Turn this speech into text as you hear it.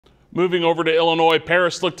Moving over to Illinois,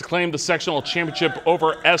 Paris looked to claim the sectional championship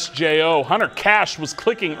over SJO. Hunter Cash was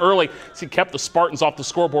clicking early as he kept the Spartans off the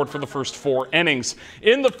scoreboard for the first 4 innings.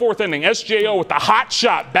 In the 4th inning, SJO with the hot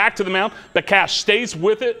shot back to the mound, but Cash stays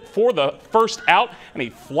with it for the first out, and he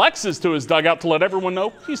flexes to his dugout to let everyone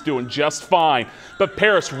know he's doing just fine. But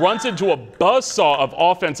Paris runs into a buzzsaw of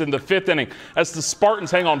offense in the 5th inning as the Spartans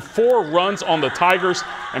hang on 4 runs on the Tigers,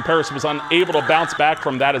 and Paris was unable to bounce back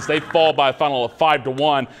from that as they fall by a final of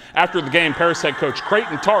 5-1. After the game, Paris head coach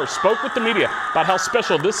Creighton Tarr spoke with the media about how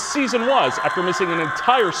special this season was after missing an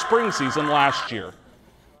entire spring season last year.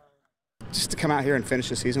 Just to come out here and finish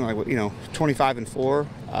the season, 25-4.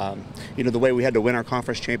 The way we had to win our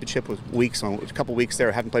conference championship with a couple weeks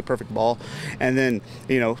there, having played perfect ball, and then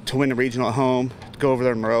to win the regional at home, to go over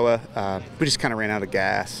there in Maroa, we just kind of ran out of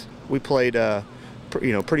gas. We played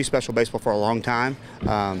pretty special baseball for a long time,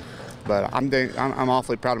 but I'm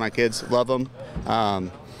awfully proud of my kids. Love them.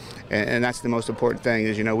 And that's the most important thing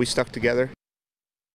is, we stuck together.